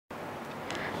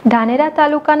ધાનેરા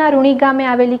તાલુકાના રૂણી ગામે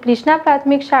આવેલી કૃષ્ણા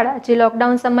પ્રાથમિક શાળા જે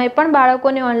લોકડાઉન સમયે પણ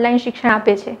બાળકોને ઓનલાઈન શિક્ષણ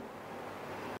આપે છે.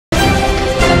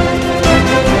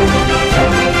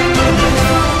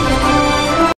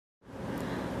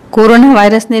 કોરોના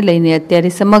વાયરસને લઈને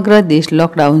અત્યારે સમગ્ર દેશ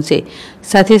લોકડાઉન છે.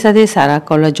 સાથે સાથે શાળા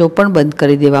કોલેજો પણ બંધ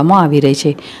કરી દેવામાં આવી રહી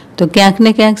છે. તો ક્યાંક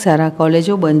ને ક્યાંક શાળા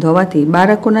કોલેજો બંધ હોવાથી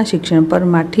બાળકોના શિક્ષણ પર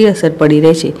માઠી અસર પડી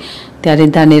રહી છે.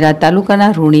 ત્યારે ધાનેરા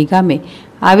તાલુકાના રૂણી ગામે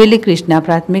આવેલી કૃષ્ણા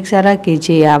પ્રાથમિક શાળા કે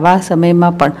જે આવા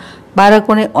સમયમાં પણ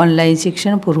બાળકોને ઓનલાઈન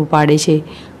શિક્ષણ પૂરું પાડે છે.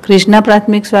 કૃષ્ણા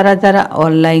પ્રાથમિક શાળા દ્વારા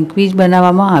ઓનલાઈન ક્વિઝ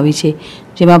બનાવવામાં આવી છે,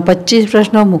 જેમાં 25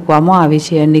 પ્રશ્નો મૂકવામાં આવે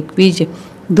છે અને ક્વિઝ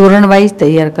ધોરણ વાઇઝ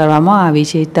તૈયાર કરવામાં આવી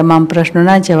છે. તમામ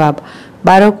પ્રશ્નોના જવાબ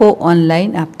બાળકો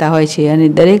ઓનલાઈન આપતા હોય છે અને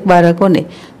દરેક બાળકોને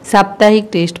સાપ્તાહિક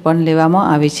ટેસ્ટ પણ લેવામાં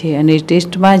આવે છે અને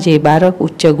ટેસ્ટમાં જે બાળક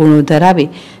ઉચ્ચ ગુણો ધરાવે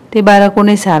તે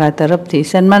બાળકોને શાળા તરફથી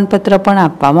સન્માનપત્ર પણ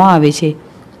આપવામાં આવે છે.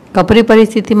 કપરી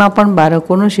પરિસ્થિતિમાં પણ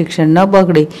બાળકોનું શિક્ષણ ન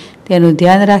બગડે તેનું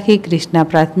ધ્યાન રાખી કૃષ્ણા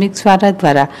પ્રાથમિક શાળા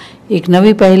દ્વારા એક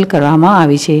નવી પહેલ કરવામાં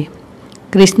આવી છે.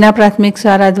 કૃષ્ણા પ્રાથમિક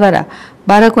શાળા દ્વારા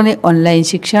બાળકોને ઓનલાઈન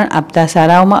શિક્ષણ આપતા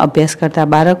શાળાઓમાં અભ્યાસ કરતા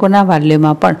બાળકોના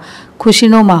વાલીઓમાં પણ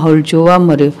ખુશીનો માહોલ જોવા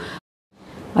મળ્યો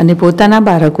અને પોતાના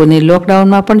બાળકોને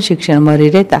લોકડાઉનમાં પણ શિક્ષણ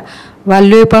મળી રહેતા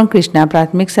વાલીઓએ પણ કૃષ્ણા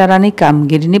પ્રાથમિક શાળાની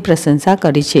કામગીરીની પ્રશંસા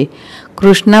કરી છે.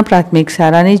 કૃષ્ણા પ્રાથમિક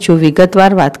શાળાની જો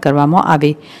વિગતવાર વાત કરવામાં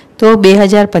આવે તો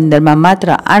 2015માં માત્ર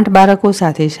 8 બાળકો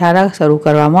સાથે શાળા શરૂ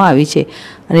કરવામાં આવી છે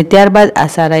અને ત્યારબાદ આ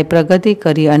શાળાએ પ્રગતિ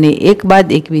કરી અને એક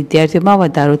બાદ એક વિદ્યાર્થીઓમાં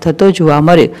વધારો થતો જોવા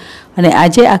મળ્યો અને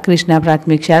આજે આ કૃષ્ણા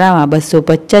પ્રાથમિક શાળામાં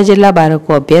 250 જેટલા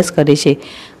બાળકો અભ્યાસ કરે છે.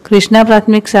 કૃષ્ણા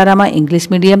પ્રાથમિક શાળામાં ઇંગ્લિશ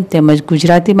મીડિયમ તેમજ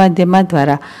ગુજરાતી માધ્યમમાં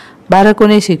દ્વારા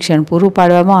બાળકોને શિક્ષણ પૂરું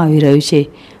પાડવામાં આવી રહ્યું છે.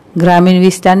 ગ્રામીણ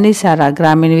વિસ્તારની શાળા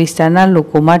ગ્રામીણ વિસ્તારના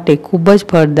લોકો માટે ખૂબ જ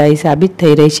ફળદાયી સાબિત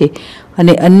થઈ રહી છે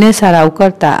અને અન્ય શાળાઓ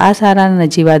કરતાં આ શાળાના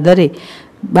નજીવા દરે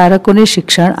બાળકોને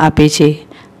શિક્ષણ આપે છે.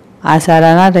 આ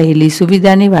શાળાના રહેલી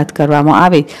સુવિધાની વાત કરવામાં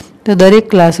આવે તો દરેક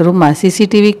ક્લાસરૂમમાં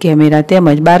CCTV કેમેરા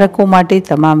તેમજ બાળકો માટે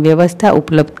તમામ વ્યવસ્થા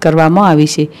ઉપલબ્ધ કરવામાં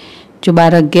આવી છે. જો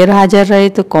બાળક ગેરહાજર રહે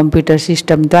તો કોમ્પ્યુટર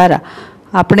સિસ્ટમ દ્વારા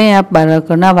આપણે આ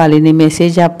બાળકોના વાલીને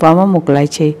મેસેજ આપવામાં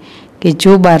મોકલાય છે કે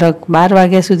જો બાળક 12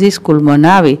 વાગ્યા સુધી સ્કૂલમાં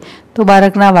ના આવે તો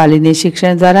બાળકના વાલીને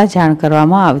શિક્ષણ દ્વારા જાણ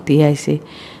કરવામાં આવતી હશે.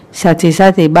 સાથે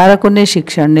સાથે બાળકોને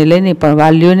શિક્ષણને લઈને પણ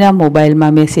વાલીઓના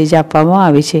મોબાઈલમાં મેસેજ આપવામાં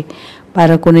આવે છે.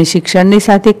 બાળકોને શિક્ષણની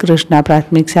સાથે કૃષ્ણા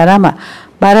પ્રાથમિક શાળામાં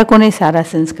બાળકોને સારા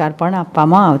સંસ્કાર પણ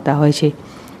આપવામાં આવતા હોય છે.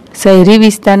 શહેરી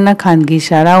વિસ્તારના ખાનગી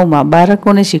શાળાઓમાં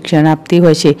બાળકોને શિક્ષણ આપતી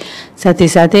હોય છે. સાથે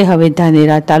સાથે હવે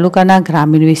ધાનેરા તાલુકાના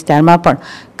ગ્રામીણ વિસ્તારમાં પણ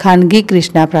ખાનગી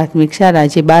કૃષ્ણા પ્રાથમિક શાળા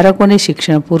જે બાળકોને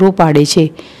શિક્ષણ પૂરું પાડે છે.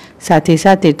 સાથે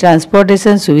સાથે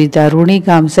ટ્રાન્સપોર્ટેશન સુવિધા રૂણી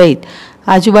ગામ સહિત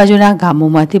આજુબાજુના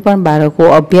ગામોમાંથી પણ બાળકો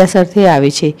અભ્યાસ અર્થે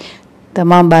આવે છે.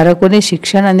 તમામ બાળકોને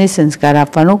શિક્ષણ અને સંસ્કાર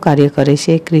આપવાનું કાર્ય કરે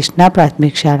છે કૃષ્ણા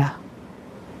પ્રાથમિક શાળા.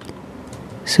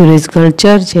 સુરેશ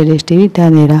ગલચર, ZSTV,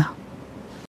 ધાનેરા.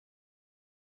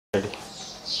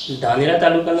 ધાનેરા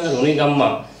તાલુકાના રૂણી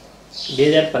ગામમાં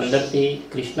 2015થી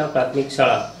કૃષ્ણા પ્રાથમિક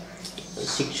શાળા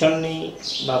શિક્ષણની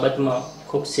બાબતમાં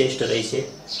ખૂબ શ્રેષ્ઠ રહી છે.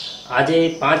 આજે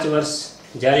 5 વર્ષ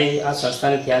જ્યારે આ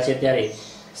સંસ્થાને થયા છે ત્યારે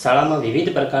શાળામાં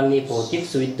વિવિધ પ્રકારની ભૌતિક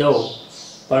સુવિધાઓ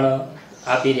પણ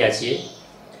આપી રહ્યા છીએ.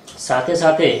 સાથે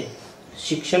સાથે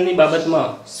શિક્ષણની બાબતમાં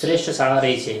શ્રેષ્ઠ શાળા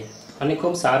રહી છે અને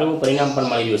ખૂબ સારું પરિણામ પણ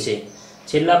મળી રહ્યું છે.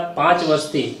 છેલ્લા 5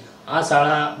 વર્ષથી આ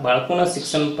શાળા બાળકોના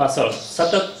શિક્ષણ પાછળ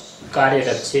સતત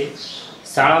કાર્યરત છે.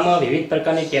 શાળામાં વિવિધ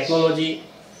પ્રકારની ટેકનોલોજી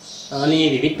અને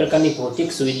વિવિધ પ્રકારની ભૌતિક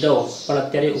સુવિધાઓ પણ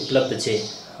અત્યારે ઉપલબ્ધ છે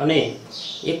અને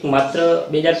એક માત્ર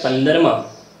 2015માં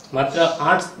માત્ર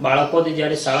 8 બાળકોથી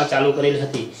જ્યારે શાળા ચાલુ કરેલી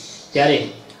હતી ત્યારે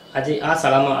આજે આ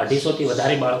શાળામાં 250થી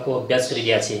વધારે બાળકો અભ્યાસ કરી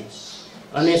રહ્યા છે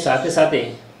અને સાથે સાથે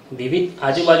વિવિધ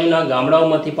આજુબાજુના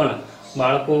ગામડાઓમાંથી પણ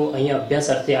બાળકો અહીંયા અભ્યાસ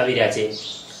અર્થે આવી રહ્યા છે.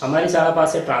 અમારી શાળા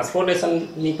પાસે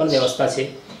ટ્રાન્સપોર્ટેશનની પણ વ્યવસ્થા છે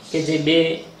કે જે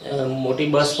 2 મોટી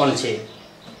બસ પણ છે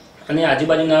અને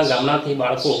આજુબાજુના ગામડાથી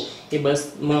બાળકો એ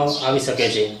બસમાં આવી શકે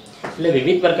છે. એટલે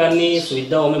વિવિધ પ્રકારની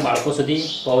સુવિધાઓ અમે બાળકો સુધી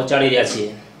પહોંચાડી રહ્યા છીએ.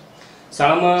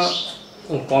 શાળામાં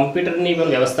કોમ્પ્યુટરની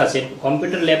પણ વ્યવસ્થા છે.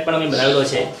 કોમ્પ્યુટર લેબ પણ અમે બનાવેલો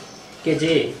છે કે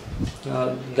જે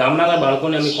ગામડાના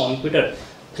બાળકોને અમે કોમ્પ્યુટર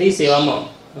ફ્રી સેવામાં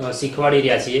શીખવાડી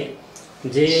રહ્યા છીએ.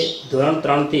 જે ધોરણ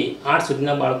 3થી 8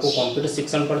 સુધીના બાળકો કોમ્પ્યુટર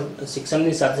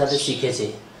શિક્ષણની સાથે સાથે શીખે છે.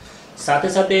 સાથે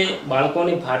સાથે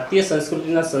બાળકોને ભારતીય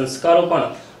સંસ્કૃતિના સંસ્કારો પણ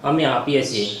અમે આપીએ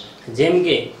છીએ. જેમ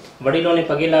કે વડીલોને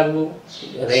પગે લાગવું,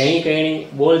 રહેણી કહેણી,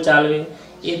 બોલ ચાલવી,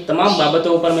 એ તમામ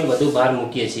બાબતો ઉપર અમે વધુ ભાર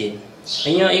મૂકીએ છીએ.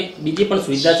 અહીંયા એક બીજી પણ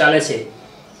સુવિધા ચાલે છે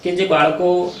કે જે બાળકો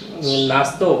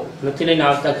નાસ્તો નથી લઈને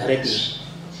આવતા ઘરેથી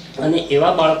અને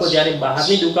એવા બાળકો જ્યારે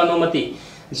બહારની દુકાનોમાંથી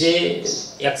જે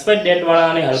એક્સપાયર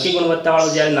ડેટવાળા અને હલકી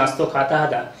ગુણવત્તાવાળો જ્યારે નાસ્તો ખાતા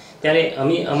હતા ત્યારે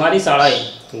અમારી શાળાએ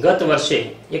ગત વર્ષે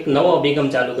એક નવો અભિગમ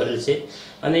ચાલુ કરેલ છે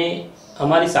અને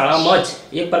અમારી શાળામાં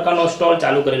જ એક પ્રકારનો સ્ટોલ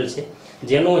ચાલુ કરેલ છે,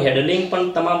 જેનું હેન્ડલિંગ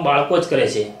પણ તમામ બાળકો જ કરે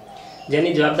છે,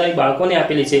 જેની જવાબદારી બાળકોને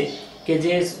આપેલી છે કે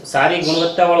જે સારી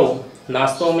ગુણવત્તાવાળો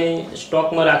નાસ્તો અમે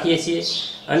સ્ટોકમાં રાખીએ છીએ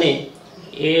અને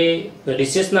એ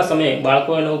રિસેસના સમયે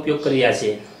બાળકો એનો ઉપયોગ કરી રહ્યા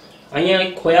છે. અહીંયા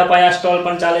એક ખોયા પાયા સ્ટોલ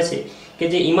પણ ચાલે છે કે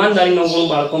જે ઈમાનદારીનો ગુણ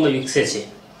બાળકોમાં વિકસે છે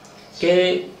કે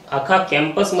આખા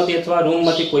કેમ્પસમાંથી અથવા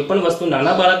રૂમમાંથી કોઈ પણ વસ્તુ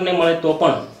નાના બાળકને મળે તો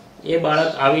પણ એ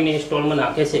બાળક આવીને સ્ટોલમાં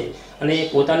નાખે છે અને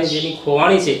પોતાની જેની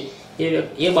ખોવાણી છે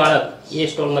એ બાળક એ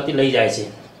સ્ટોલમાંથી લઈ જાય છે.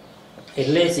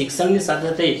 એટલે શિક્ષણની સાથે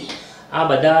સાથે આ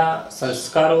બધા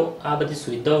સંસ્કારો, આ બધી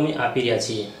સુવિધાઓ અમે આપી રહ્યા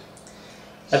છીએ.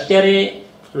 અત્યારે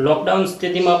લોકડાઉન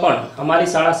સ્થિતિમાં પણ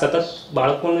અમારી શાળા સતત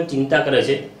બાળકોની ચિંતા કરે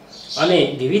છે અને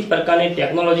વિવિધ પ્રકારની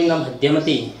ટેકનોલોજીના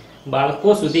માધ્યમથી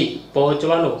બાળકો સુધી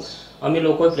પહોંચવાનો અમે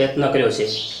લોકોએ પ્રયત્ન કર્યો છે.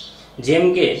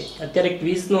 જેમ કે અત્યારે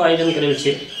ક્વિઝનું આયોજન કરેલ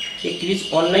છે. એ ક્વિઝ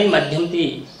ઓનલાઈન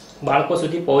માધ્યમથી બાળકો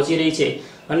સુધી પહોંચી રહી છે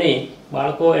અને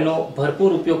બાળકો એનો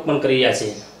ભરપૂર ઉપયોગ પણ કરી રહ્યા છે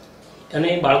અને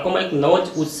બાળકોમાં એક નવો જ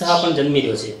ઉત્સાહ પણ જન્મી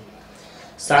રહ્યો છે.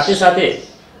 સાથે સાથે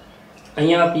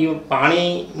અહીંયા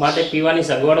પાણી માટે પીવાની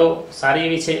સગવડો સારી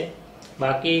એવી છે.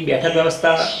 બાકી બેઠક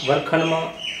વ્યવસ્થા વર્ગખંડમાં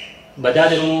બધા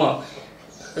જ રૂમમાં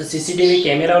સીસીટીવી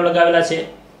કેમેરાઓ લગાવેલા છે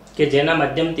કે જેના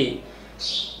માધ્યમથી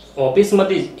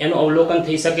ઓફિસમાંથી જ એનું અવલોકન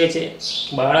થઈ શકે છે.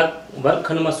 બાળક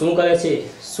વર્ગખંડમાં શું કરે છે,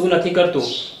 શું નથી કરતું,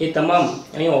 એ તમામ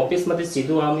અહીંયા ઓફિસમાંથી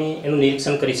સીધું અમે એનું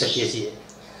નિરીક્ષણ કરી શકીએ છીએ.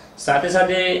 સાથે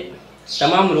સાથે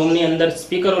તમામ રૂમની અંદર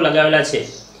સ્પીકરો લગાવેલા છે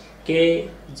કે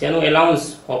જેનું એલાઉન્સ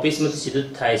ઓફિસમાંથી સીધું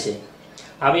જ થાય છે.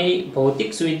 આવી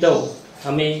ભૌતિક સુવિધાઓ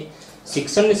અમે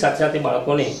શિક્ષણની સાથે સાથે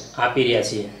બાળકોને આપી રહ્યા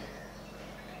છીએ.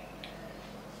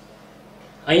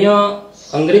 અહીંયા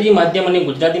અંગ્રેજી માધ્યમ અને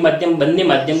ગુજરાતી માધ્યમ બંને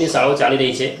માધ્યમની શાળાઓ ચાલી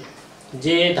રહી છે.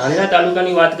 જે ધાનેરા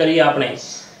તાલુકાની વાત કરીએ આપણે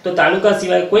તો તાલુકા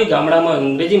સિવાય કોઈ ગામડામાં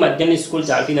અંગ્રેજી માધ્યમની સ્કૂલ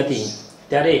ચાલતી નથી.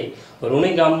 ત્યારે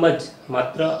રૂણી ગામમાં જ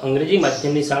માત્ર અંગ્રેજી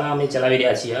માધ્યમની શાળા અમે ચલાવી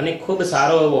રહ્યા છીએ અને ખૂબ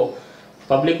સારો એવો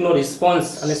પબ્લિકનો રિસ્પોન્સ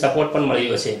અને સપોર્ટ પણ મળી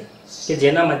રહ્યો છે કે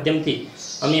જેના માધ્યમથી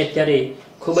અમે અત્યારે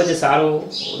ખૂબ જ સારું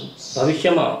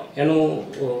ભવિષ્યમાં એનું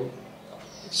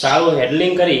સારું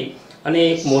હેન્ડલિંગ કરી અને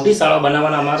એક મોટી શાળા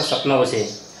બનાવવાના અમારા સપનાઓ છે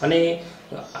અને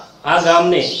આ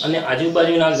ગામને અને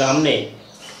આજુબાજુના ગામને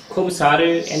ખૂબ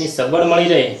સારી એની સગવડ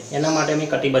મળી રહે એના માટે અમે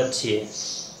કટિબદ્ધ છીએ.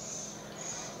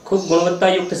 ખૂબ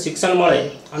ગુણવત્તાયુક્ત શિક્ષણ મળે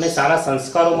અને સારા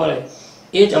સંસ્કારો મળે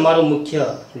એ જ અમારો મુખ્ય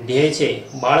ધ્યેય છે.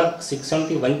 બાળક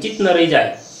શિક્ષણથી વંચિત ન રહી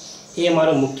જાય એ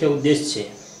અમારો મુખ્ય ઉદ્દેશ છે.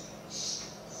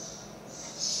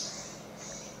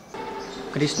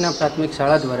 કૃષ્ણા પ્રાથમિક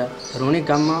શાળા દ્વારા રૂણી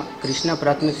ગામમાં કૃષ્ણા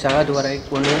પ્રાથમિક શાળા દ્વારા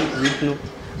એક ઓનલાઈન ક્વિઝનું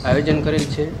આયોજન કરેલ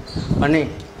છે અને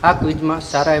આ ક્વિઝમાં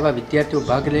સારા એવા વિદ્યાર્થીઓ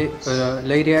ભાગ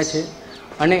લઈ રહ્યા છે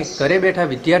અને ઘરે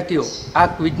બેઠા વિદ્યાર્થીઓ આ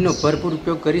ક્વિઝનો ભરપૂર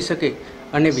ઉપયોગ કરી શકે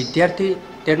અને વિદ્યાર્થી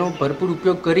તેનો ભરપૂર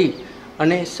ઉપયોગ કરી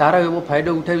અને સારો એવો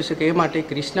ફાયદો ઉઠાવી શકે એ માટે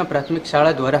કૃષ્ણા પ્રાથમિક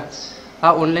શાળા દ્વારા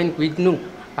આ ઓનલાઈન ક્વિઝનું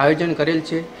આયોજન કરેલ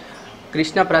છે.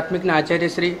 કૃષ્ણા પ્રાથમિકના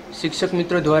આચાર્યશ્રી, શિક્ષક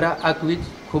મિત્રો દ્વારા આ ક્વિઝ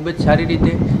ખૂબ જ સારી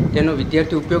રીતે તેનો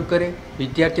વિદ્યાર્થી ઉપયોગ કરે,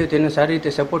 વિદ્યાર્થીઓ તેનો સારી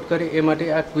રીતે સપોર્ટ કરે એ માટે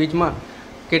આ ક્વિઝમાં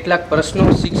કેટલાક પ્રશ્નો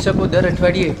શિક્ષકો દર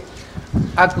અઠવાડિયે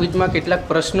આ ક્વિઝમાં કેટલાક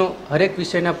પ્રશ્નો, હરેક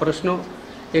વિષયના પ્રશ્નો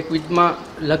એ ક્વિઝમાં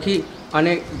લખી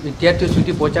અને વિદ્યાર્થીઓ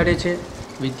સુધી પહોંચાડે છે.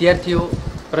 વિદ્યાર્થીઓ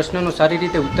પ્રશ્નોનો સારી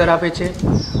રીતે ઉત્તર આપે છે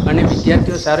અને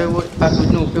વિદ્યાર્થીઓ સારો એવો આ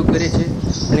ક્વિઝનો ઉપયોગ કરે છે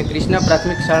અને કૃષ્ણા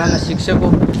પ્રાથમિક શાળાના શિક્ષકો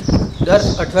દર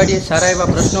અઠવાડિયે સારા એવા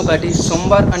પ્રશ્નો કાઢી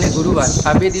સોમવાર અને ગુરુવાર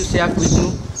આ 2 દિવસે આ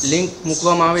ક્વિઝનું લિંક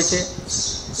મૂકવામાં આવે છે.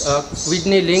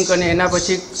 ક્વિઝની લિંક અને એના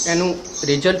પછી એનું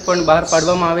રિઝલ્ટ પણ બહાર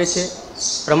પાડવામાં આવે છે.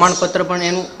 પ્રમાણપત્ર પણ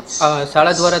એનું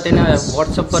શાળા દ્વારા તેના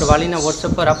વોટ્સઅપ પર, વાલીના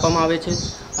વોટ્સઅપ પર આપવામાં આવે છે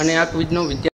અને આ ક્વિઝનો